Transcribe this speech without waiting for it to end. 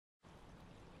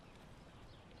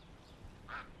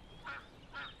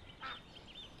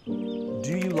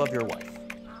you love your wife?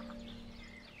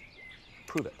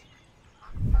 Prove it.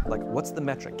 Like, what's the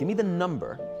metric? Give me the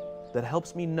number that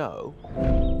helps me know.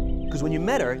 Because when you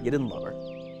met her, you didn't love her.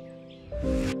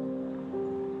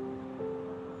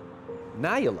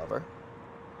 Now you love her.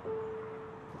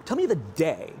 Tell me the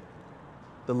day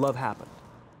the love happened.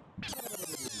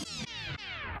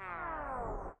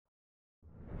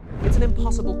 It's an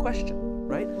impossible question,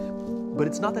 right? But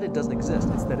it's not that it doesn't exist,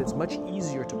 it's that it's much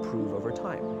easier to prove over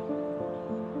time.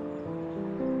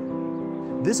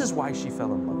 This is why she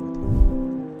fell in love with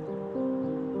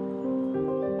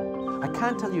you. I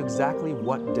can't tell you exactly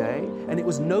what day, and it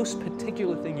was no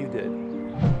particular thing you did.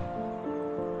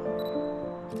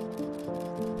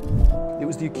 It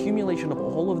was the accumulation of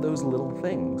all of those little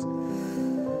things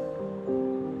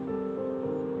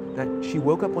that she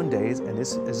woke up one day and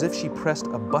as if she pressed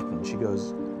a button, she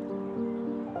goes,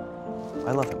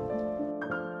 I love him.